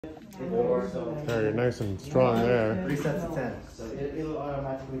4. There, you're nice and strong there. 3 sets of 10. So it'll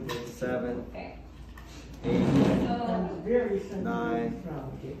automatically go 7, Okay. 8, very simple. 9,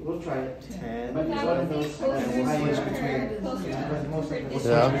 We'll try it. 10, But and it's one of those we'll switch between left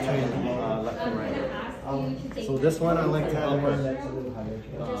and right. So this one I like to help her.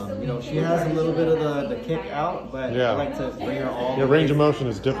 You know, she has a little bit of the kick out, but I like to bring her all Your the range way, of motion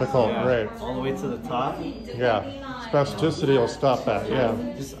is difficult, right? all the way to the top. Yeah. Spasticity will stop that, yeah.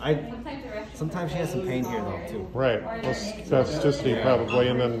 Just sometimes she has some pain here though too. Right. Well, spasticity probably,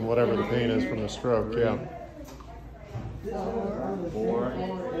 and then whatever the pain is from the stroke, yeah. 4.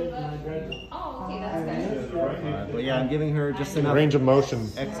 Oh, okay, that's good. But yeah, I'm giving her just enough Range of motion,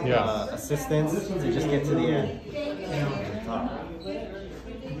 yeah. assistance to just get to the end. The top.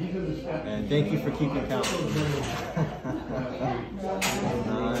 And thank you for keeping count.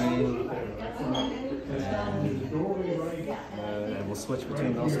 9. And we'll switch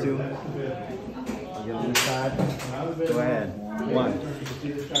between those two. I'll give them the side. Go ahead. 1,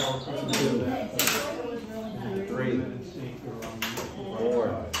 2, 3,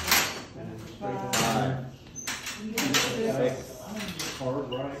 4, 5, 6,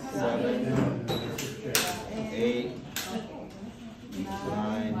 7, 8,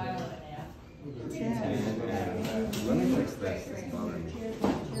 9, 10. Let me fix this. It's bothering me.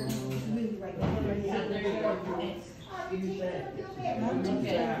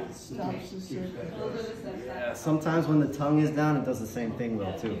 Yeah, sometimes when the tongue is down, it does the same thing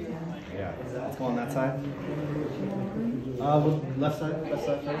though too. Yeah. Let's go on that side. Left side first.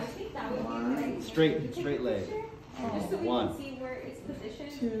 Straight leg. Just so we 1. can see where it's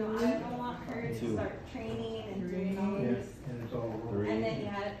positioned. You know, I don't want her to 2. start training and doing all this. 3. And then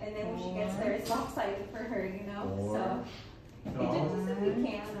when she gets there, it's lopsided for her, you know. 4. So just if we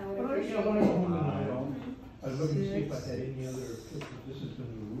can, I would appreciate it. I was looking to see if I had any other, this has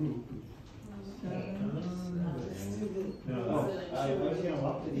been the roof. No, I was going to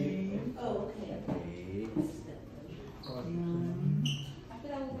walk to you. Oh, okay. 8. After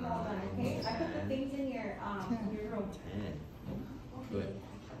that, we'll be all done, okay? I put the things in your room. 10. Good.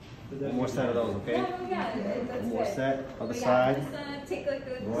 One more set of those, okay? Yeah, that's One more good. set. Other But yeah, side. just take like a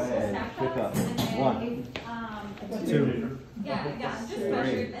Go ahead. snapshot, Pick up. and then 1, 2, yeah, just 3.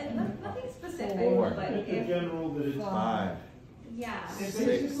 measured, and nothing specific, 4. but in if, general, that it's 5, yeah. it's 6,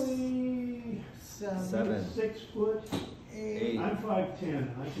 basically 7, 6 foot. 8, I'm 5'10".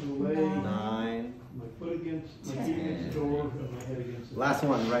 I can lay 9. my foot against, my feet against the door, and my head against the door. Last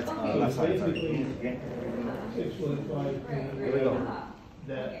one, right? Left side. Sorry. Basically, 6 foot, 5'10". Here we go.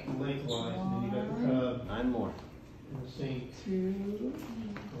 That lengthwise, and then you got the cub 9 more. and the saint.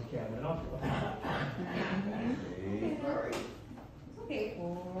 Okay, then I'll. 8. Okay.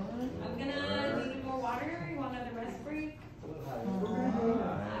 I'm gonna need more water. You want another rest break?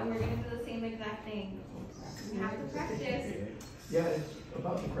 We're gonna do the same exact thing. We have to practice. Yeah, it's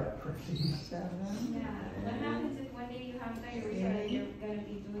about the crap practice. Yeah. What happens if one day you have diarrhea and you're gonna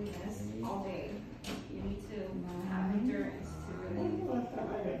be doing this all day? You need to have endurance to really.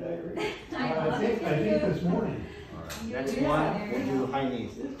 I think this morning. Next one, we'll do high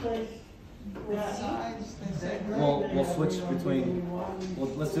knees. We'll switch between.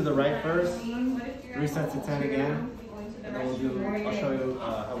 Let's do the right first. 3 sets of 10 again, and then we'll do. I'll show you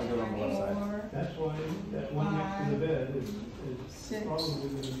how we do it on the left side. That's why that one next to the bed is probably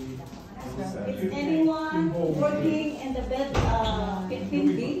going to be. Is anyone working in the bed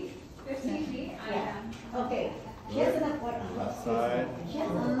 15 feet? 15 feet? I Yeah. am. Okay. She has an appointment. Left side. She has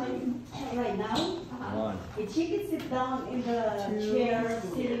an appointment right now. 1, If she can sit down in the chair,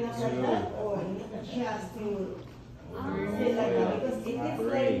 sitting up like that, or she has to sit like that, because if it's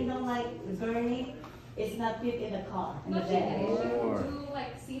like, you know, like burning, it's not fit in the car, in the No, she can. bed. She can do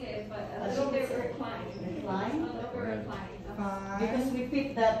like seated, but a little bit reclined. Reclined? A little bit reclined. Because we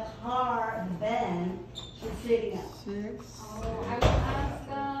fit the car bed, she's sitting up. Oh, I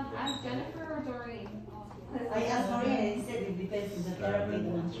will ask Jennifer or Doreen. I asked Maria and he said it depends on the therapy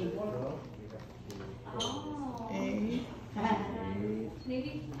that she works. Oh.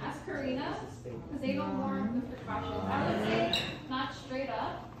 Maybe ask Karina, because they know more of the precautions. I would say not straight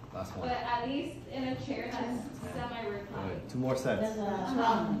up, Last one. but at least in a chair that's semi-reclined. 2 more sets.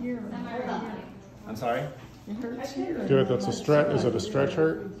 Semi-reclined. I'm sorry. Good, that's a stretch. Is it a stretch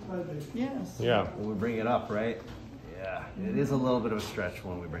hurt? Yes. Yeah. When we bring it up, right? Yeah, it is a little bit of a stretch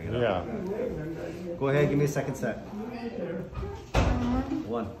when we bring it up. Yeah. Go ahead, give me a second set.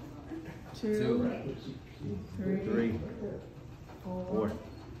 1, 2, 3, 4,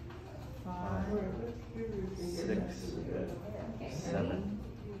 5, 6, 7,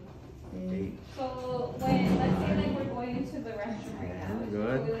 8. So when, let's say like we're going into the restroom right now. There's a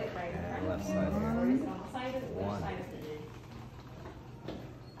Good. toilet right in And front left of side you. here. Or is it on the side of the left 1. side of it?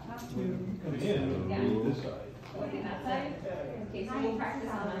 Coming in, Yeah. this side. Going that side? Okay, so we'll practice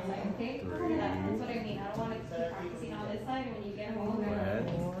on that side, okay? That's what I mean. I don't want to keep practicing on this side and when you get home, you're Red.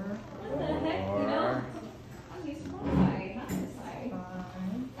 like, what the heck, you know? I'm used to one side, not this side.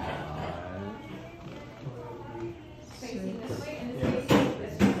 5. Facing this way and it's facing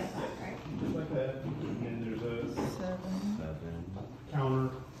this way, right? Just like that. And then there's a 7. counter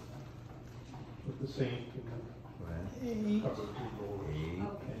with the sink Red. and cupboard people. 8.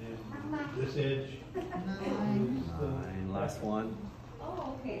 And then this edge. 9. Last one.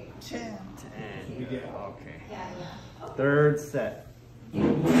 Oh, okay. 10. Yeah. Yeah, Okay. yeah. Third set. You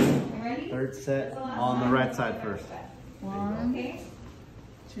ready? Third set That's the last on the one. right side first. Okay?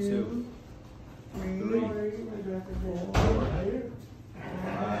 2. 3. 4.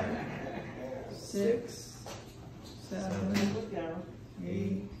 5. 6. 7.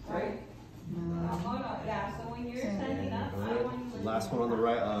 8. Right? Oh, no, yeah, so when you're standing up, I don't want you to. Last one on the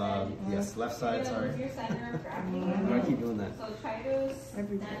right. Yes, left side. You're gonna lose Sorry. your center of gravity. Why do I keep doing that? So try to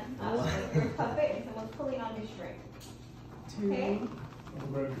stand up, so you're a puppet and someone's pulling on your string. Okay?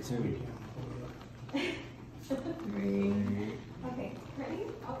 Two. 3, Okay, ready?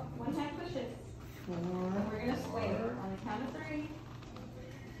 Oh, one hand pushes. 4, And we're gonna sway on the count of 3.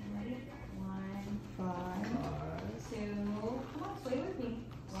 Ready? 1, 5, 2, come on, sway with me.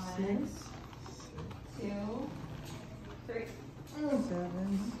 1, 6, 2, 3.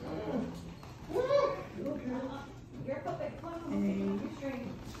 7, You're a puppet, come on, your string.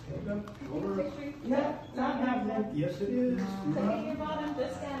 Your string. No, not happening. Yes, it is. So get your bottom,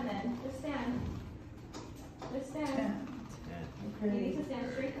 just stand then, just stand. Just stand. You need to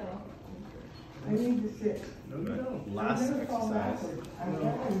stand straight though. I need to sit. No, you don't. Last I'm never fall exercise. backwards. I'm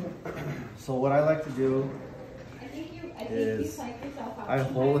never- So what I like to do, I think you Is psych yourself out. I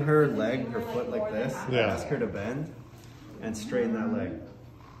hold her leg, her foot like this, Yeah. ask her to bend, and straighten that leg.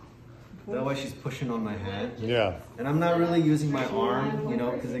 That way she's pushing on my hand. Yeah. And I'm not really using my arm, you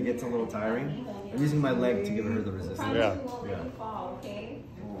know, because it gets a little tiring. I'm using my leg to give her the resistance. Promise Yeah. you won't let you fall, okay?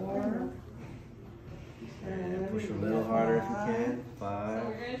 4, And push a little harder if you can. So 5.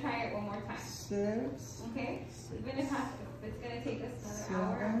 we're gonna try it one more time, 6, okay? Even if it's gonna take us another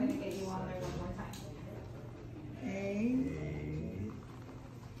hour, I'm gonna get you on there one more time. 8, 8.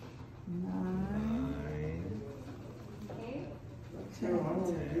 9, 9. Okay? No, I want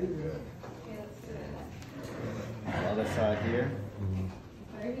to do that. Okay, let's do it. Other side here.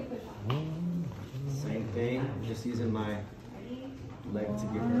 Whatever you push on. Same thing, just using my Ready? leg to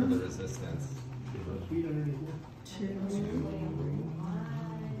give her the resistance. Those feet underneath you. 2, 1,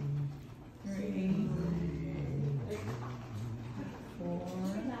 3, 4,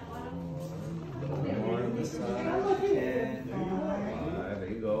 A little more on this side. 10. 5. There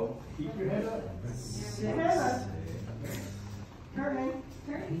you go. Keep your head up. 6, Turning.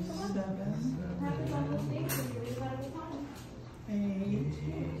 turn, come on. 7, Happens on those things, so you leave it at the time. 8, You're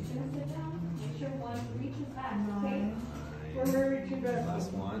gonna sit down, make sure one reaches back, okay? We're ready to go.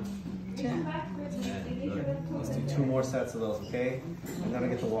 Last one. Reach back for it, And make sure good. the toes Let's are do there. 2 more sets of those, okay? And then I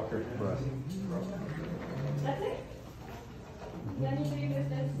get the walker for us. That's it? Then you do your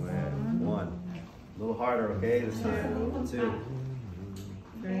business. 1. A little harder, okay? This time. 2.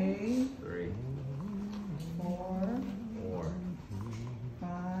 3, 3. 4, 4.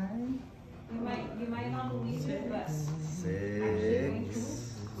 5, You might not believe it, but actually going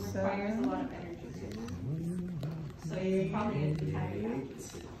 6. to requires a lot of energy too. So you probably need to try it out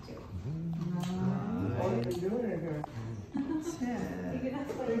too. 9, What are you doing in here? 10. Maybe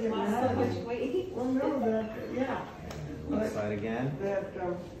that's why you lost so much weight. Well, no, that, yeah, Left side again. that,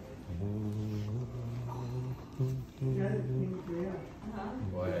 you guys need to, yeah. Uh-huh.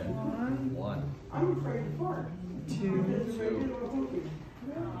 Go ahead. 1. I'm afraid to park. 2, This is a regular movie.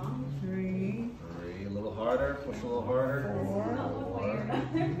 3, 3. A little harder. Push a little harder. 4, One way or another.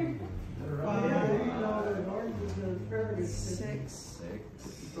 Yeah, you know, the oranges and asparagus, 6, 6.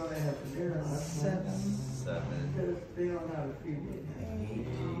 you're gonna have to do it. 7, 7. Because they don't know how to feed it.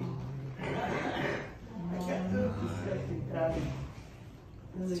 8, I got those disgusting patties.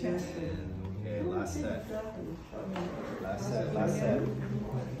 Really good. Okay, last set. Last set. Last set.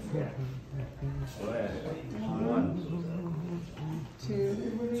 Go ahead. 1. 2,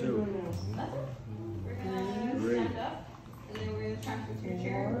 2. We're gonna stand up, and then we're gonna transfer to your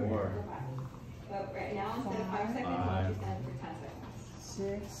chair. 4. Go back. But right now, instead of 5 seconds, I want you to stand for 10 seconds.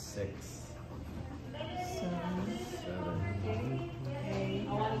 6, 6. 7, 7. Okay? 8,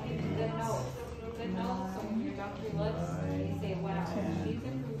 I want you to do the nose. good health, so when your doctor looks, they say, wow, she's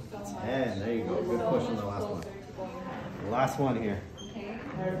improved so much. 10. There you go. Good So push on much the last one. closer to going home. The last one here. Okay?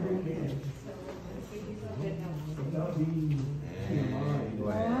 So we're gonna give you some good health. Not being And go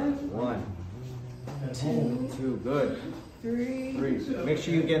ahead. 1, at home. 2. Good. 3, 3. Make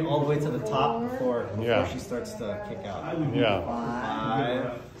sure you get all the way to the top before Yeah. she starts to kick I out. would do Yeah.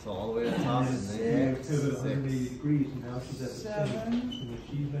 5. So all the way to the top. Yeah, 6. pivot 180 6. degrees, and now she's at the center. 7, And if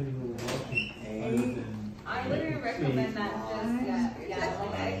she's bending over watching, other than. I wouldn't recommend that just yet. Yeah,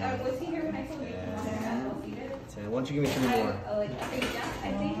 like I was he here when I told you to go seated? 10. Why don't you give me 3 more?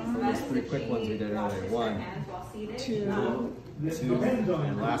 I think it's Those best 3 if quick she ones we did washes earlier. her 1, hands while seated. 2, It 2, depends on-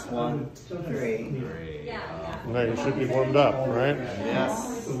 and last one. Sometimes- 3. 3. Yeah, yeah. Now you should be warmed up, right?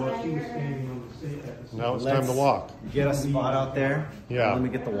 Yes. So while she was standing on the same, at the Now it's time to walk. Get a spot out there. Yeah. Let me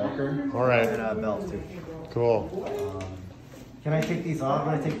get the walker. All right. And a belt too. Cool. Can I take these off?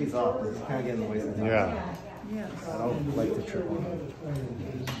 When I take these off, it's kind of getting in the way sometimes. Yeah. yes. I don't like to trip on them.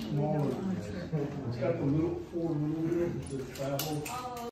 It's smaller. It's got the little 4 little wheels to travel.